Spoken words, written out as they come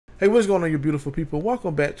Hey, what's going on, you beautiful people?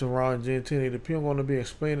 Welcome back to Ron Gen 1080p. I'm going to be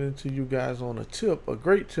explaining to you guys on a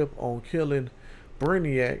great tip on killing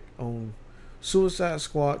Brainiac on Suicide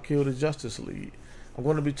Squad Kill the Justice League. I'm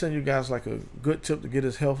going to be telling you guys like a good tip to get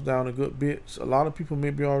his health down a good bit. So a lot of people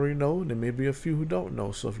maybe already know, there may be a few who don't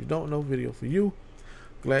know. So if you don't know, video for you.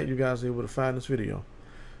 Glad you guys are able to find this video.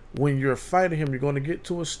 When you're fighting him, you're going to get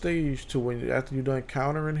to a stage to when after you're done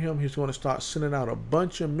countering him, he's going to start sending out a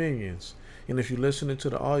bunch of minions. And if you're listening to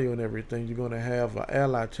the audio and everything, you're going to have an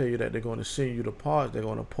ally tell you that they're going to send you the pods. They're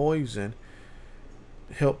going to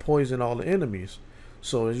help poison all the enemies.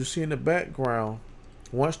 So as you see in the background,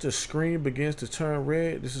 once the screen begins to turn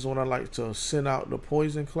red, this is when I like to send out the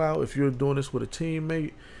poison cloud. If you're doing this with a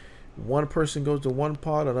teammate, one person goes to one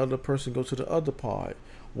pod, another person goes to the other pod.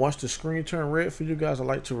 Once the screen turns red for you guys, I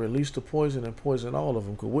like to release the poison and poison all of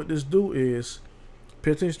them. Because what this do is,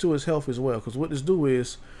 pay attention to his health as well. Because what this do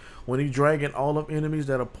is, when he dragging all of enemies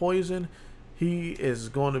that are poisoned, he is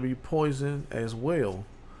going to be poisoned as well.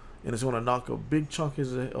 And it's going to knock a big chunk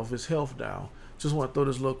of his health down. Just want to throw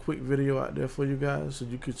this little quick video out there for you guys. So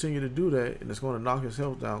you continue to do that, and it's going to knock his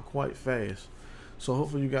health down quite fast. So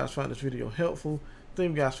hopefully you guys find this video helpful.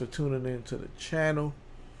 Thank you guys for tuning in to the channel.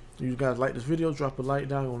 If you guys like this video, drop a like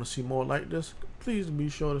down. You want to see more like this, please be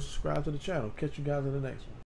sure to subscribe to the channel. Catch you guys in the next one.